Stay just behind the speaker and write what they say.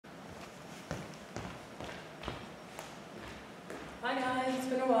guys, it's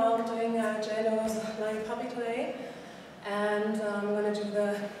been a while. I'm doing J.Lo's Luh Ya Papi today, and I'm going to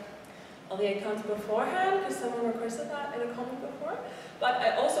do all the 8 counts beforehand because someone requested that in a comment before. But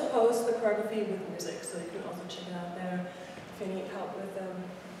I also post the choreography with music, so you can also check it out there if you need help with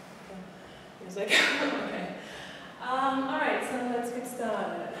music. Okay. Alright, so let's get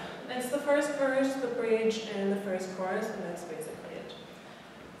started. It's the first verse, the bridge, and the first chorus, and that's basically it.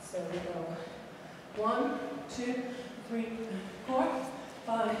 So we go 1, 2, 3, 4,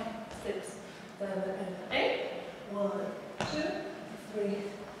 5, 6, 7, and 8. 1, 2, 3,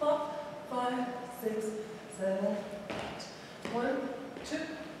 4, 5, 6, 7, 8. 1, 2,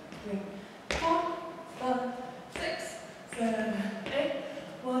 3, 4, 5, 6, 7, 8.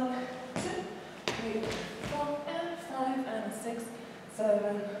 1, 2, 3, 4, and 5, and 6,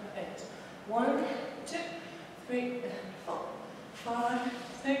 7, 8. 1, 2, 3, 4, 5,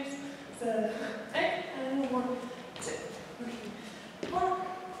 6, 7, 8, and 1, 2, 3, 4,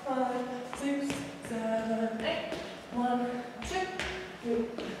 5, 6, 7, 8. 1, 2, 3,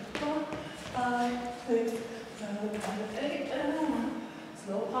 4, 5, 6, 7, 8, and 1.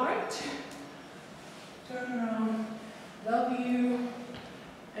 Slow part. Turn around. Love you.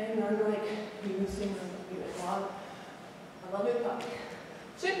 And I'm like, you can sing I love you a lot. I love you, Papi.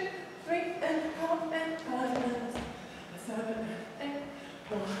 2, 3, and 4, and 5, and 7, 8.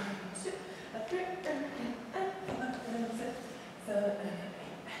 1, 2, 3, and 5, and 6, 7, and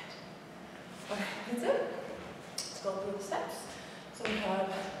 8. Okay, that's it. Let's go through the steps. So we have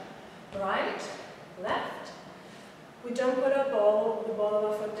right, left. We don't put the ball of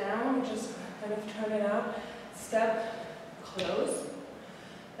our foot down, we just kind of turn it out. Step, close.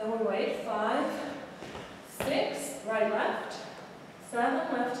 Then we wait. 5, 6, right, left.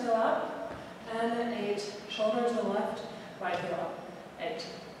 7, left heel up. And then 8, shoulder to the left, right heel up. 8.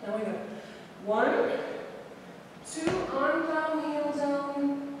 Now we go 1, 2, arm down, heel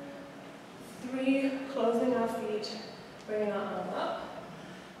down. 3, closing our feet, bringing our arm up.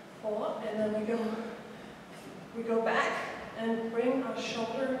 4, and then we go back and bring our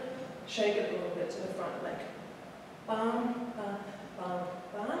shoulder, shake it a little bit to the front leg. Bam, bam, bam,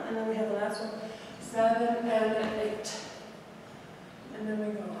 bam, and then we have the last one. 7 and 8. And then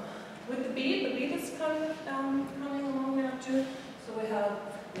we go with the beat is kind of coming along now too. So we have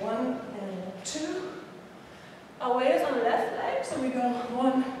 1 and 2. Our weight is on the left leg, so we go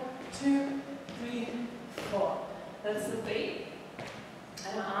 1, 2, 3, 4. That's the beat.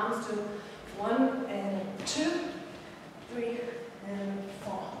 And our arms to 1 and 2, 3, and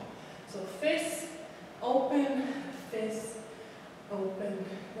 4. So fist, open, fist, open.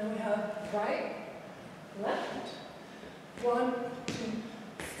 Then we have right, left, 1, 2,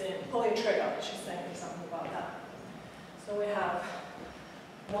 stand. Pull your trigger. She's saying something about that. So we have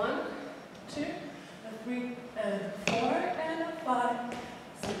 1, 2, 3, and 4, and 5,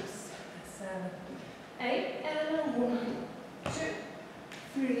 6, 7, 8, and 1, 2,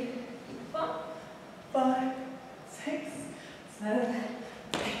 3, 4, 5, 6, 7,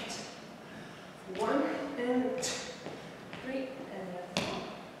 8. 1 and 2, 3 and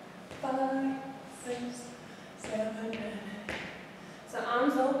 4, 5, 6, 7, and 8. So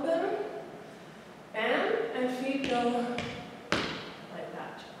arms open, bam, and feet go like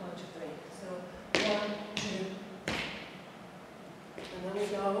that. 1, 2, 3. So 1, 2, and then we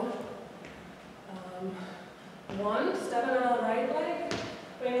go 1, step on our right leg,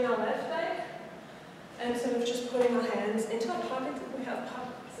 bring in our left leg, and sort of just putting our hands into our pockets if we have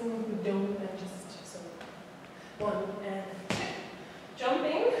pockets, and we don't, and just so 1 and 2.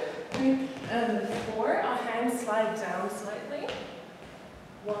 Jumping, 3 and 4. Our hands slide down slightly.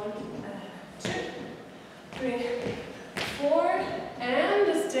 1 and 2, 3, 4, and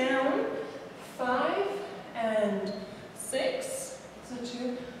just down. 5 and 6. So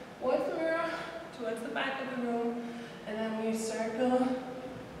towards the mirror, towards the back of the room, and then we circle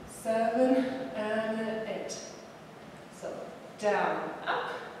 7 and 8. So down,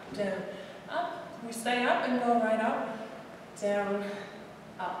 up, down, up. We stay up and go right up, down,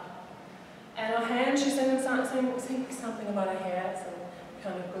 up. And our hands, she's saying something about our hair, so we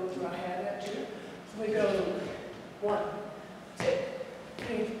kind of go through our hair there too. So we go 1, 2,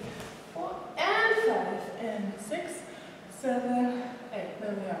 3, 4, and 5, and 6, 7, 8.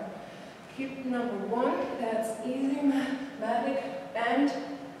 There we are. Keep number 1, that's easy, magic, bend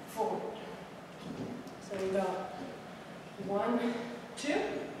forward. So we go 1, 2,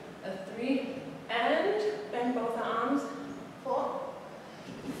 3, and bend both arms. 4,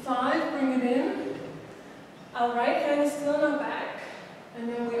 5, bring it in. Our right hand is still in our back, and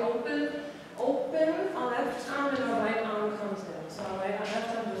then we open our left arm, and our right arm comes in. So our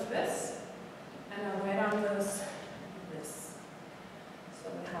left arm does this, and our right arm does this.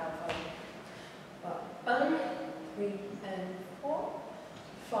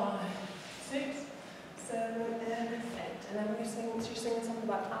 she's singing something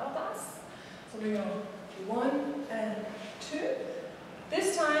about hourglass. So we go 1 and 2.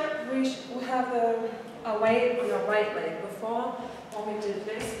 This time we have a weight on our right leg. Before, when we did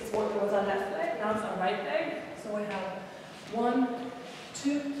this, it's working with our left leg. Now it's our right leg. So we have 1,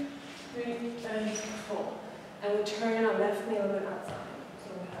 2, 3, and 4. And we turn our left knee a little bit outside.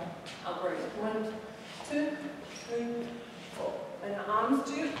 So we have upward. 1, 2, 3, 4. And our arms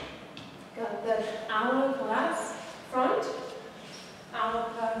do. Got the hourglass front,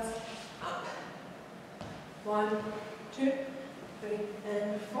 hourglass up. 1, 2, 3,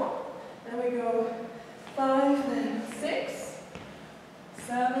 and 4. And we go 5 and 6,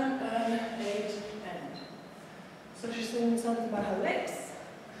 7 and 8 and. So she's singing something about her legs.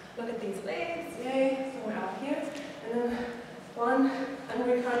 Look at these legs, yay. So we're up here. And then 1, and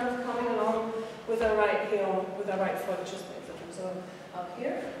we're kind of coming along with our right heel, with our right foot, just basically. So up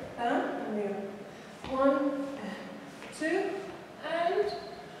here, down, and we go 1 and 2 and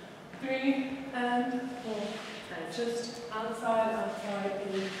 3 and 4. And just outside,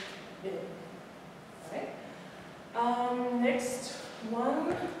 in. Right? Next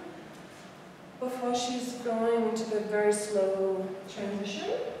one, before she's going into the very slow transition,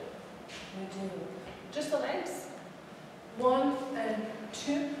 we do just the legs. 1 and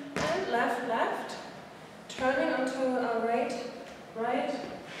 2, and left, left. Turning onto our right, right,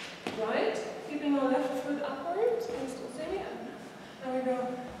 right. Keeping our left foot upwards. Can you still see me? And we go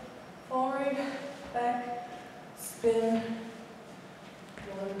forward, back, spin.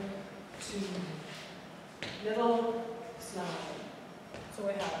 1, 2. Little slide. So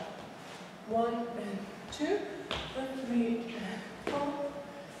we have 1 and 2, 3 and 4,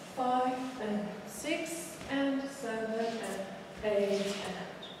 5 and 6 and 7 and 8 and.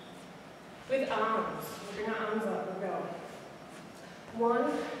 With arms, we bring our arms up, we go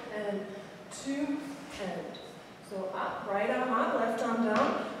 1 and 2 and. So up, right arm up, left arm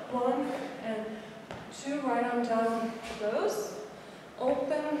down, 1 and 2, right arm down, close,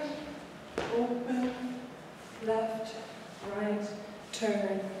 open, open, left, right,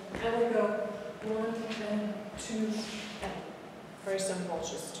 turn, and we go 1 and 2 and. Very simple,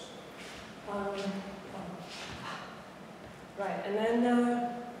 just right, and then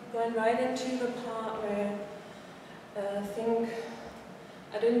going right into the part where I think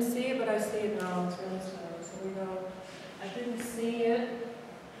I didn't see it, but I see it now. It's really slow. So we go. I didn't see it,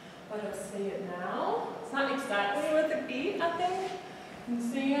 but I see it now. It's not exactly with the beat, I think. You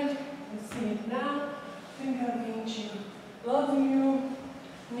can see it. You see it now. Think I need you. Love you.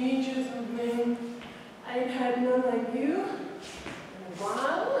 Need you something. I ain't had none like you in a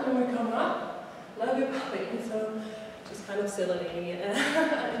while. And then we come up. Love you, puppy. So just kind of silly in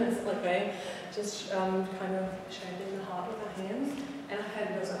a silly way. Just kind of shaping the heart with our hands. And our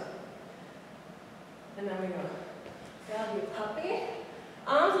head goes up. And then we go. Love you, puppy.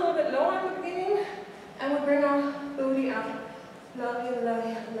 Arms a little bit lower in the beginning. And we bring our booty up. Love you,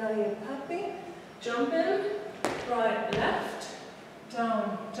 puppy. Jump in. Right, left.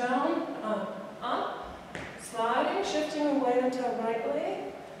 Down, down, up. Sliding, shifting away into our right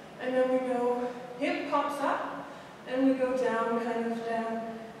leg. And then we go, hip pops up. And we go down, kind of down,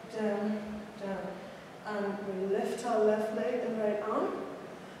 down, down. We lift our left leg and right arm.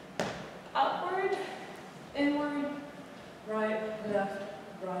 Upward, inward, right, left,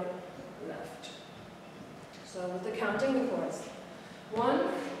 left. So with the counting before us. 1,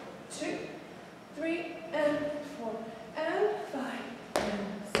 2, 3, and 4, and 5, and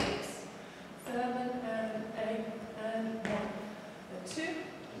 6, 7, and 8, and 1, and 2,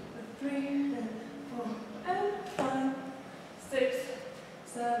 and 3, and 4, and 5, 6,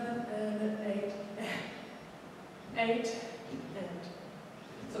 7, and 8, and 8, and.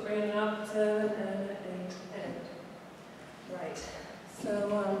 So bringing it up, 7, and 8, and. Right. So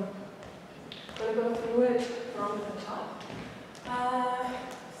I'm going to go through it from the top.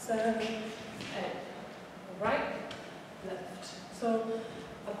 7, 8. Right, left. So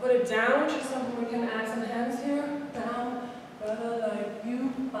I put it down, just so we can add some hands here. Down, brother, like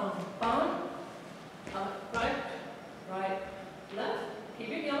you, bum, bum. Up, right, right, left. Keep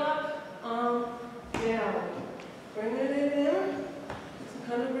your heel up, down. Bringing it in. So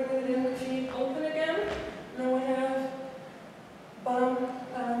kind of bringing it in, feet open again. Now we have bum,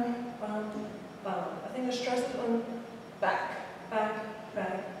 bum, bum, bum. I think the stress is on back, back,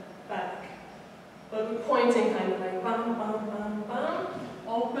 back, back. But we're pointing kind of like bum, bum, bum, bum.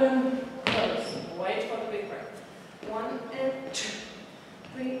 Open, close. Wait for the big breath. 1 and 2,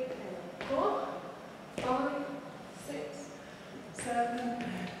 3 and 4, 5, 6, 7, and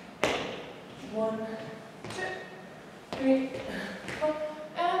 8. 1, 2, 3, and 4,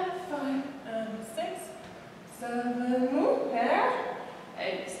 and 5, and 6, 7. Move there.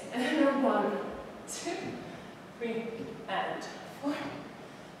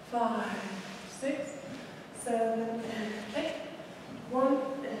 5, 6, 7, and 8. 1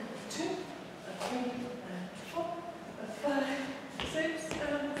 and 2, 3 and 4, 5, 6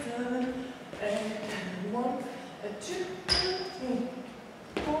 and 7, 8, and 1 and 2 and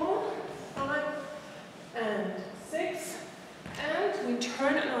 3, 4, 5 and 6. And we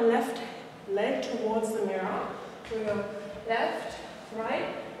turn our left leg towards the mirror. We go left, right,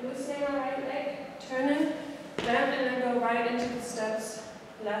 loosening our right leg, turning, bend, and then go right into the steps.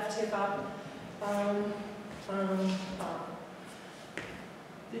 Left hip up, bum.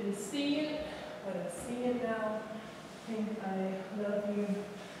 Didn't see it, but I see it now. Think I love you,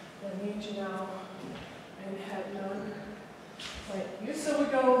 I need you now, and head down like you. So we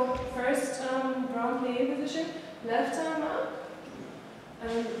go first ground plie position, left arm up,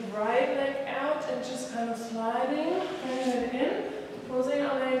 and right leg out, and just kind of sliding, bringing it in, closing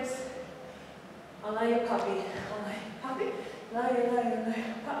our legs. Luh Ya Papi, Luh Ya Papi, Luh Ya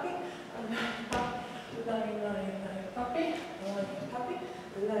Papi, Luh Ya Papi, Luh Ya Papi, Luh Ya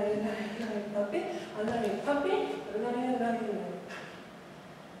Papi, Luh Ya Papi, Luh Ya Papi, Luh Ya.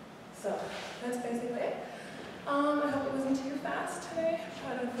 So that's basically it. I hope it wasn't too fast today.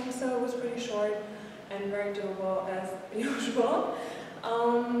 I don't think so. It was pretty short and very doable as usual.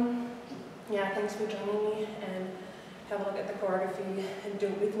 Yeah, thanks for joining me, and have a look at the choreography and do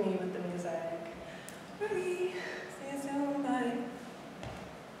it with me with the music. Bye. See you soon. Bye.